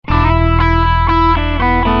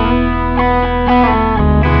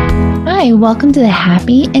Hi, welcome to the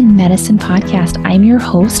Happy in Medicine podcast. I'm your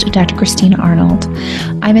host, Dr. Christina Arnold.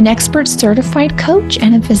 I'm an expert certified coach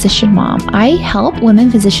and a physician mom. I help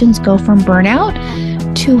women physicians go from burnout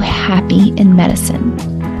to happy in medicine.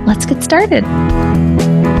 Let's get started.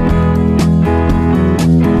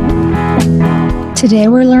 Today,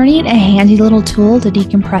 we're learning a handy little tool to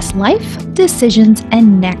decompress life, decisions,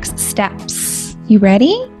 and next steps. You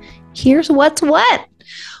ready? Here's what's what.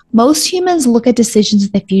 Most humans look at decisions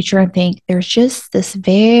in the future and think there's just this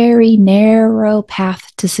very narrow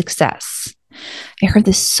path to success. I heard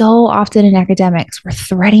this so often in academics. We're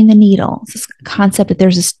threading the needle. It's this concept that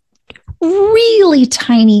there's this really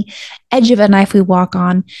tiny edge of a knife we walk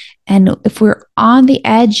on. And if we're on the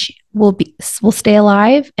edge, we'll stay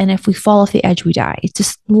alive. And if we fall off the edge, we die. It's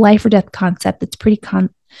just life or death concept that's pretty common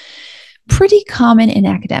in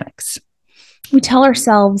academics. We tell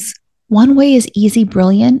ourselves, one way is easy,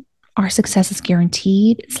 brilliant. Our success is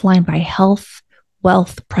guaranteed. It's lined by health,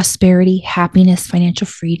 wealth, prosperity, happiness, financial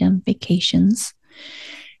freedom, vacations.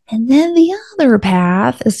 And then the other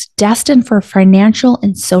path is destined for financial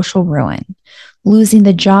and social ruin, losing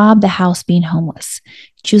the job, the house, being homeless.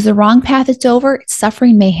 Choose the wrong path, it's over. It's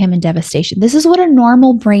suffering, mayhem, and devastation. This is what a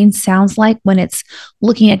normal brain sounds like when it's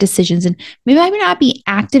looking at decisions. And maybe it might not be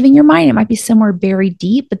active in your mind. It might be somewhere buried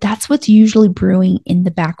deep, but that's what's usually brewing in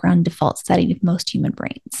the background default setting of most human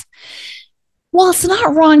brains. Well, it's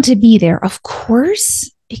not wrong to be there. Of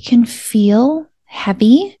course, it can feel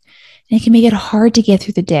heavy and it can make it hard to get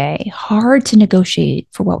through the day, hard to negotiate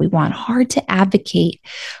for what we want, hard to advocate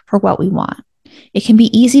for what we want. It can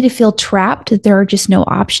be easy to feel trapped, that there are just no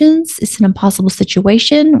options. It's an impossible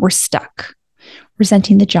situation. We're stuck,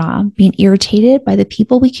 resenting the job, being irritated by the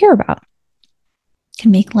people we care about. It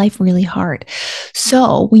can make life really hard.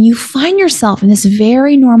 So when you find yourself in this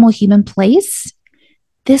very normal human place,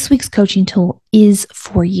 this week's coaching tool is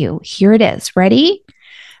for you. Here it is. Ready?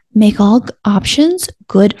 Make all options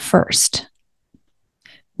good first.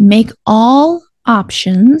 Make all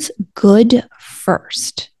options good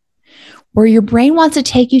first. Where your brain wants to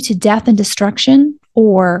take you to death and destruction,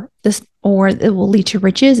 or it will lead to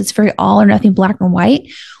riches. It's very all or nothing, black or white.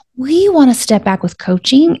 We want to step back with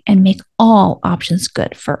coaching and make all options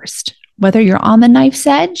good first. Whether you're on the knife's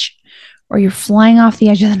edge or you're flying off the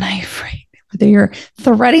edge of the knife, right? Whether you're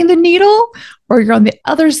threading the needle or you're on the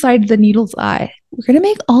other side of the needle's eye, we're going to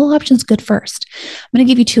make all options good first. I'm going to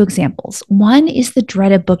give you two examples. One is the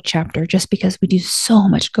dreaded book chapter, just because we do so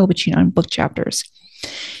much go-between on book chapters.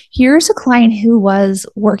 Here's a client who was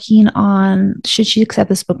working on, should she accept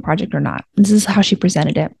this book project or not? This is how she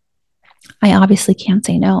presented it. I obviously can't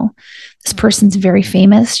say no. This person's very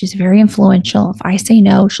famous. She's very influential. If I say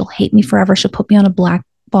no, she'll hate me forever. She'll put me on a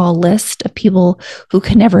blackball list of people who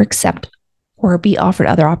can never accept or be offered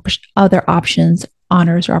other options,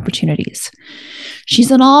 honors, or opportunities.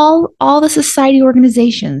 She's in all the society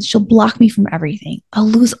organizations. She'll block me from everything. I'll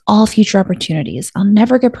lose all future opportunities. I'll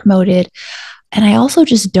never get promoted. And I also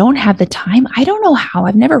just don't have the time. I don't know how.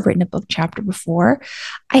 I've never written a book chapter before.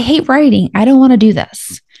 I hate writing. I don't want to do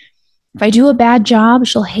this. If I do a bad job,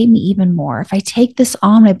 she'll hate me even more. If I take this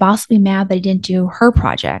on, my boss will be mad that I didn't do her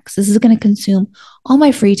projects. This is going to consume all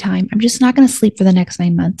my free time. I'm just not going to sleep for the next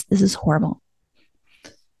 9 months. This is horrible.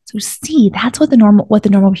 So see, that's what the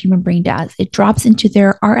normal human brain does. It drops into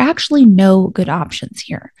there are actually no good options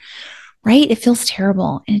here, right? It feels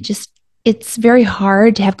terrible. And it's very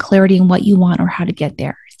hard to have clarity in what you want or how to get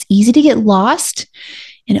there. It's easy to get lost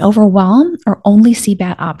and overwhelmed or only see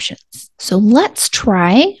bad options. So let's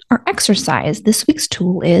try our exercise. This week's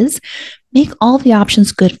tool is make all the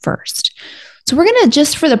options good first. So we're going to,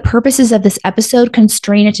 just for the purposes of this episode,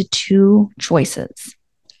 constrain it to two choices.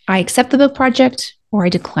 I accept the book project or I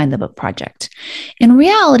decline the book project. In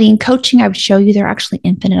reality, in coaching, I would show you there are actually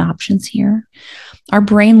infinite options here. Our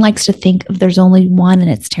brain likes to think of there's only one and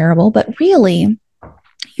it's terrible, but really,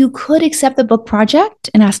 you could accept the book project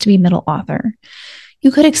and ask to be middle author.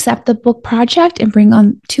 You could accept the book project and bring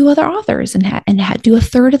on two other authors and do a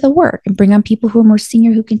third of the work and bring on people who are more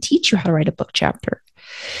senior who can teach you how to write a book chapter.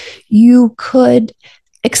 You could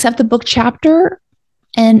accept the book chapter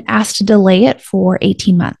and ask to delay it for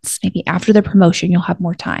 18 months. Maybe after the promotion, you'll have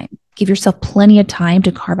more time. Give yourself plenty of time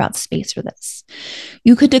to carve out space for this.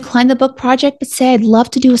 You could decline the book project, but say, I'd love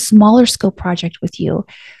to do a smaller scope project with you.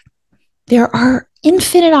 There are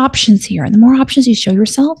infinite options here. And the more options you show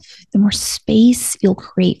yourself, the more space you'll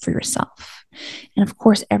create for yourself. And of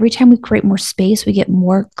course, every time we create more space, we get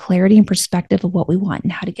more clarity and perspective of what we want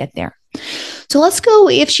and how to get there. So let's go,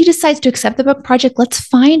 if she decides to accept the book project, let's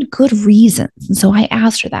find good reasons. And so I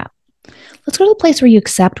asked her that. Let's go to the place where you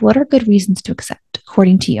accept. What are good reasons to accept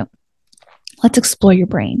according to you? Let's explore your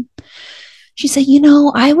brain. She said,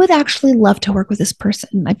 I would actually love to work with this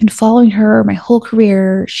person. I've been following her my whole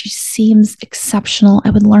career. She seems exceptional. I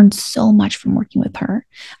would learn so much from working with her.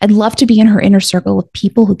 I'd love to be in her inner circle of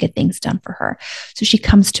people who get things done for her. So she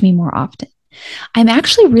comes to me more often. I'm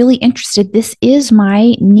actually really interested. This is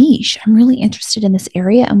my niche. I'm really interested in this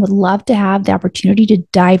area and would love to have the opportunity to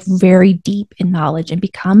dive very deep in knowledge and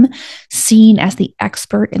become seen as the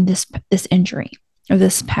expert in this injury or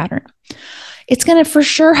this pattern. It's going to for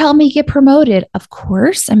sure help me get promoted. Of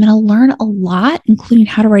course, I'm going to learn a lot, including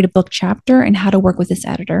how to write a book chapter and how to work with this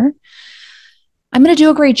editor. I'm going to do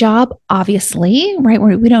a great job, obviously, right?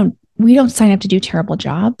 We don't sign up to do terrible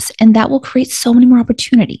jobs, and that will create so many more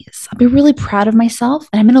opportunities. I'll be really proud of myself,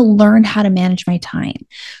 and I'm going to learn how to manage my time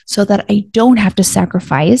so that I don't have to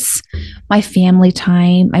sacrifice my family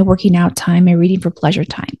time, my working out time, my reading for pleasure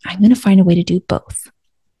time. I'm going to find a way to do both.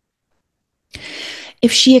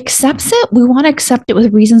 If she accepts it, we want to accept it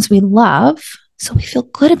with reasons we love, so we feel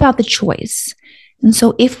good about the choice. And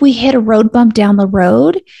so if we hit a road bump down the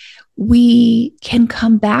road, we can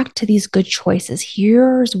come back to these good choices.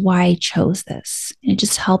 Here's why I chose this. And it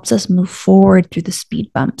just helps us move forward through the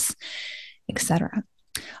speed bumps, etc.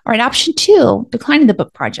 All right, option 2, declining the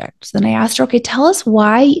book project. So then I asked her, okay, tell us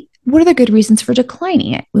why. What are the good reasons for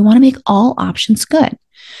declining it? We want to make all options good.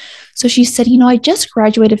 So she said, I just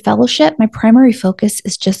graduated fellowship. My primary focus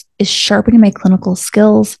is sharpening my clinical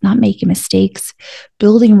skills, not making mistakes,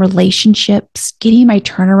 building relationships, getting my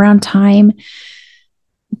turnaround time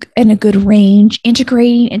in a good range,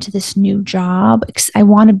 integrating into this new job. I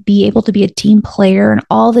want to be able to be a team player in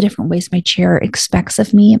all the different ways my chair expects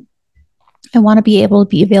of me. I want to be able to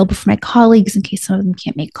be available for my colleagues in case some of them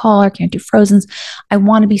can't make call or can't do frozens. I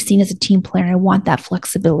want to be seen as a team player. And I want that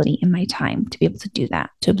flexibility in my time to be able to do that,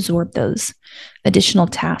 to absorb those additional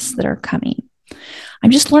tasks that are coming.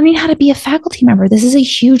 I'm just learning how to be a faculty member. This is a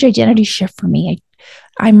huge identity shift for me.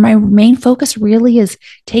 My main focus really is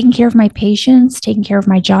taking care of my patients, taking care of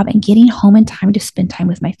my job, and getting home in time to spend time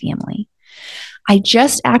with my family. I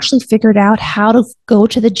just actually figured out how to go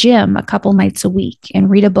to the gym a couple nights a week and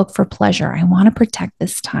read a book for pleasure. I want to protect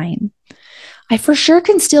this time. I for sure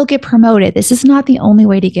can still get promoted. This is not the only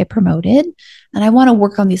way to get promoted. And I want to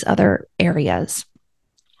work on these other areas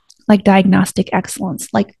like diagnostic excellence,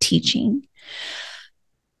 like teaching.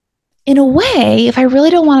 In a way, if I really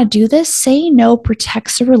don't want to do this, saying no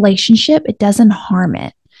protects the relationship. It doesn't harm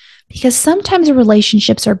it. Because sometimes the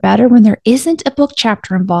relationships are better when there isn't a book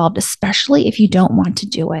chapter involved, especially if you don't want to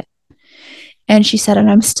do it. And she said, and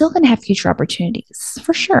I'm still going to have future opportunities,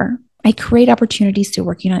 for sure. I create opportunities to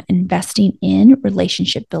working on investing in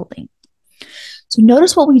relationship building. So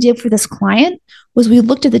notice what we did for this client was we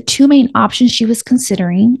looked at the 2 main options she was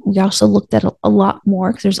considering. We also looked at a lot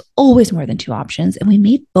more because there's always more than 2 options, and we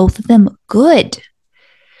made both of them good. So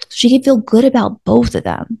she could feel good about both of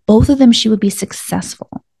them. Both of them, she would be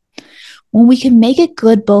successful. When we can make it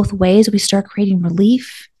good both ways, we start creating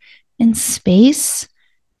relief and space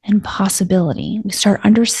and possibility. We start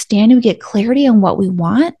understanding, we get clarity on what we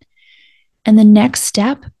want, and the next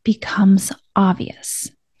step becomes obvious.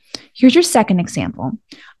 Here's your second example.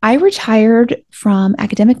 I retired from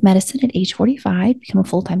academic medicine at age 45, became a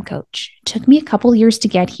full-time coach. It took me a couple years to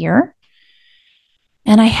get here.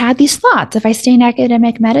 And I had these thoughts. If I stay in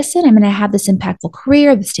academic medicine, I'm going to have this impactful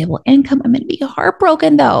career, the stable income. I'm going to be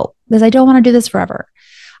heartbroken though, because I don't want to do this forever.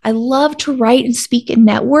 I love to write and speak and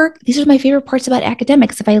network. These are my favorite parts about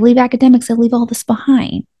academics. If I leave academics, I leave all this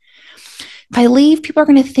behind. If I leave, people are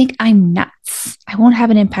going to think I'm nuts. I won't have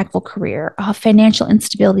an impactful career. I'll have financial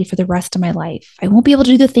instability for the rest of my life. I won't be able to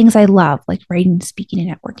do the things I love, like writing, speaking, and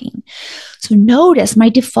networking. So notice my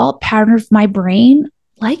default pattern of my brain,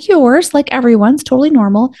 like yours, like everyone's, totally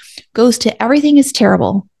normal, goes to everything is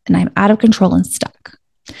terrible and I'm out of control and stuck.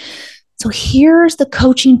 So here's the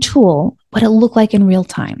coaching tool, what it looked like in real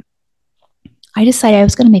time. I decided I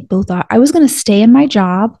was going to make both. I was going to stay in my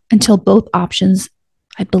job until both options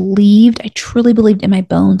I truly believed in my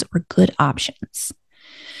bones were good options.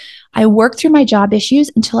 I worked through my job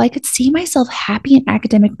issues until I could see myself happy in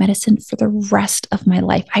academic medicine for the rest of my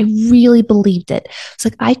life. I really believed it. It's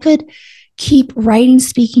like I could keep writing,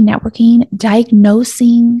 speaking, networking,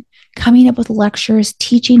 diagnosing, coming up with lectures,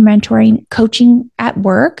 teaching, mentoring, coaching at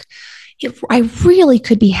work. I really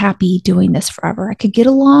could be happy doing this forever. I could get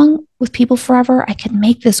along with people forever. I could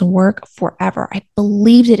make this work forever. I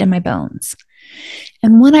believed it in my bones.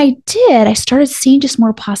 And when I did, I started seeing just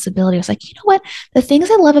more possibility. I was like, you know what? The things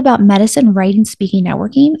I love about medicine, writing, speaking,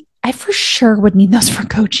 networking, I for sure would need those for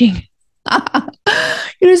coaching.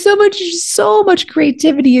 So much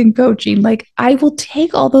creativity in coaching. Like I will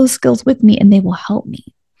take all those skills with me and they will help me.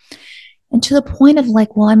 And to the point of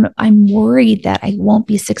like, well, I'm worried that I won't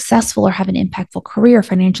be successful or have an impactful career,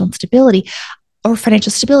 financial stability,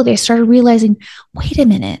 I started realizing, wait a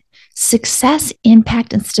minute, success,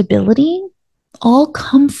 impact, and stability all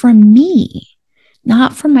come from me,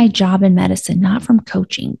 not from my job in medicine, not from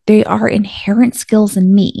coaching. They are inherent skills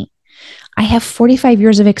in me. I have 45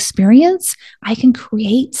 years of experience. I can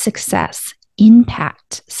create success,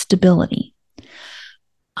 impact, stability.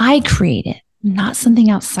 I create it, not something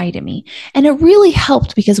outside of me. And it really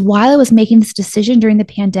helped because while I was making this decision during the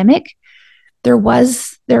pandemic,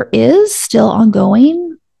 there is still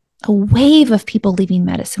ongoing a wave of people leaving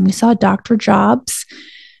medicine. We saw doctor jobs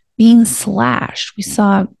being slashed. We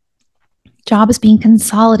saw jobs being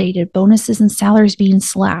consolidated, bonuses and salaries being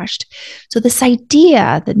slashed. So this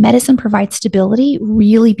idea that medicine provides stability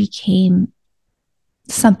really became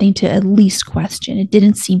something to at least question. It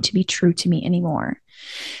didn't seem to be true to me anymore.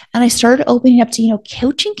 And I started opening up to,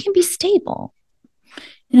 coaching can be stable.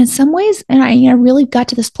 And in some ways, and I really got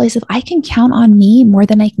to this place of I can count on me more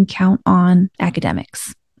than I can count on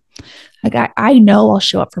academics. Like I know I'll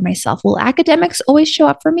show up for myself. Will academics always show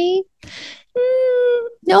up for me?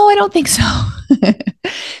 No, I don't think so.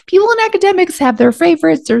 People in academics have their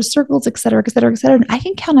favorites, their circles, et cetera, et cetera, et cetera. And I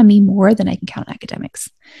can count on me more than I can count on academics.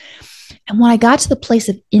 And when I got to the place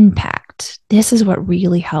of impact, this is what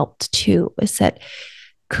really helped too, is that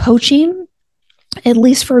coaching, at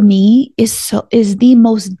least for me, is the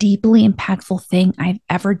most deeply impactful thing I've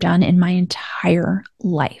ever done in my entire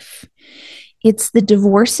life. It's the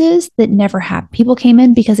divorces that never happen. People came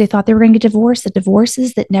in because they thought they were going to get divorced, the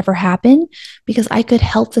divorces that never happen, because I could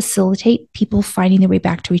help facilitate people finding their way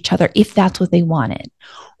back to each other if that's what they wanted.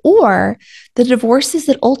 Or the divorces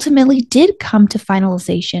that ultimately did come to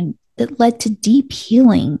finalization that led to deep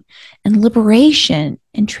healing and liberation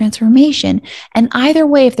and transformation. And either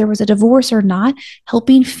way, if there was a divorce or not,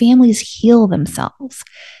 helping families heal themselves,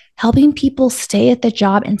 helping people stay at the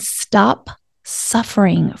job and stop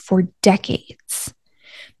suffering for decades.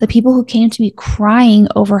 The people who came to me crying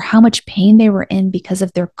over how much pain they were in because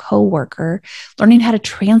of their coworker, learning how to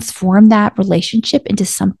transform that relationship into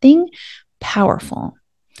something powerful.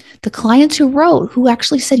 The clients who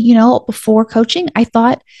actually said, before coaching, I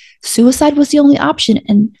thought suicide was the only option.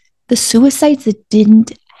 And the suicides that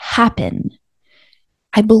didn't happen,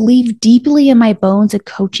 I believe deeply in my bones that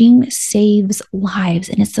coaching saves lives.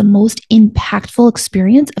 And it's the most impactful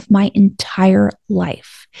experience of my entire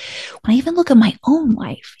life. When I even look at my own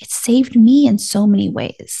life, it saved me in so many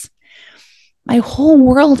ways. My whole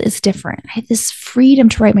world is different. I had this freedom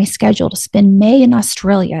to write my schedule, to spend May in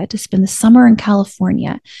Australia, to spend the summer in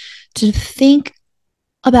California, to think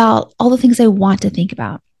about all the things I want to think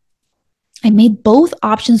about. I made both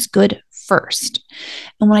options good first.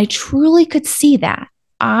 And when I truly could see that,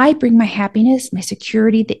 I bring my happiness, my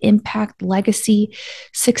security, the impact, legacy,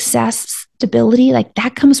 success, stability, like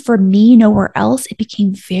that comes from me, nowhere else. It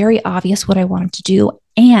became very obvious what I wanted to do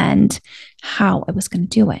and how I was going to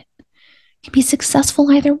do it. It can be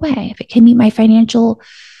successful either way. If it can meet my financial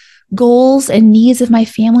goals and needs of my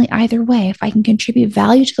family, either way. If I can contribute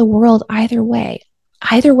value to the world, either way.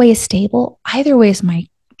 Either way is stable. Either way is my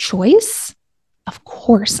choice. Of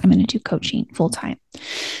course, I'm going to do coaching full time.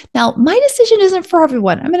 Now, my decision isn't for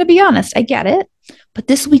everyone. I'm going to be honest. I get it. But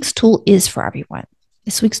this week's tool is for everyone.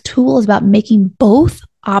 This week's tool is about making both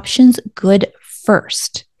options good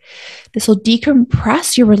first. This will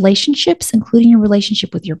decompress your relationships, including your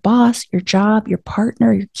relationship with your boss, your job, your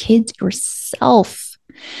partner, your kids, yourself.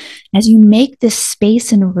 As you make this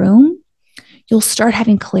space and room, you'll start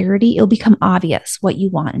having clarity. It'll become obvious what you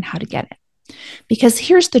want and how to get it. Because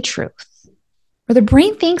here's the truth. Where the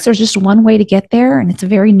brain thinks there's just one way to get there, and it's a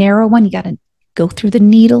very narrow one. You got to go through the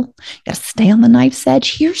needle. You got to stay on the knife's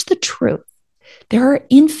edge. Here's the truth. There are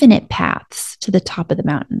infinite paths to the top of the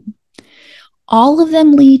mountain. All of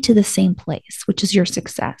them lead to the same place, which is your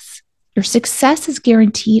success. Your success is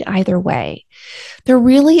guaranteed either way. There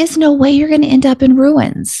really is no way you're going to end up in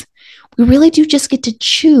ruins. We really do just get to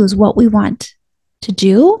choose what we want to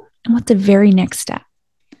do and what's the very next step.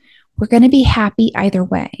 We're going to be happy either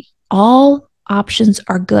way. All options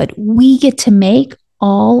are good. We get to make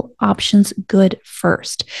all options good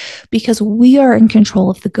first because we are in control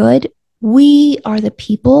of the good. We are the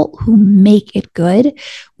people who make it good.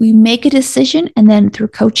 We make a decision, and then through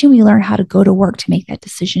coaching, we learn how to go to work to make that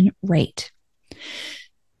decision right.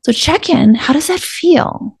 So check in. How does that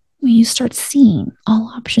feel when you start seeing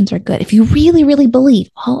all options are good? If you really, really believe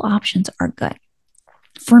all options are good.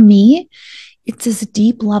 For me, it's this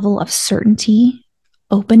deep level of certainty,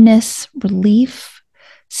 openness, relief,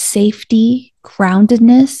 safety,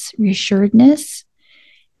 groundedness, reassuredness.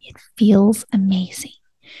 It feels amazing.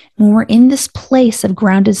 When we're in this place of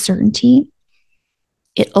grounded certainty,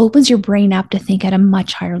 it opens your brain up to think at a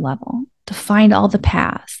much higher level, to find all the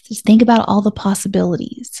paths, to think about all the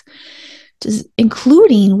possibilities,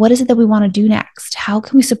 including what is it that we want to do next? How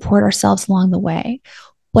can we support ourselves along the way?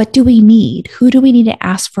 What do we need? Who do we need to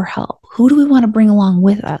ask for help? Who do we want to bring along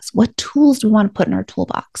with us? What tools do we want to put in our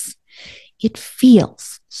toolbox? It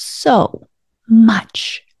feels so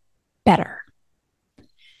much better.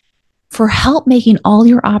 For help making all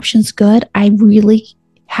your options good, I really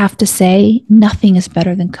have to say nothing is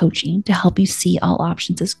better than coaching to help you see all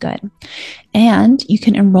options as good. And you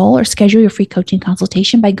can enroll or schedule your free coaching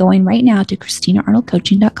consultation by going right now to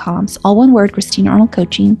ChristinaArnoldCoaching.com. It's all one word, Christina Arnold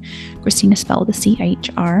Coaching. Christina spelled with a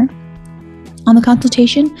C-H-R. On the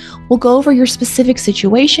consultation, we'll go over your specific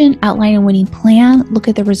situation, outline a winning plan, look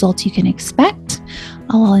at the results you can expect.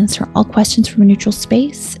 I'll answer all questions from a neutral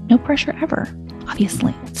space. No pressure ever,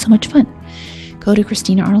 obviously. It's so much fun. Go to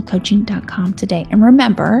ChristinaArnoldCoaching.com today. And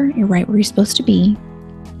remember, you're right where you're supposed to be,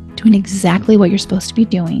 doing exactly what you're supposed to be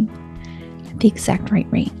doing at the exact right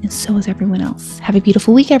rate. And so is everyone else. Have a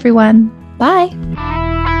beautiful week, everyone. Bye.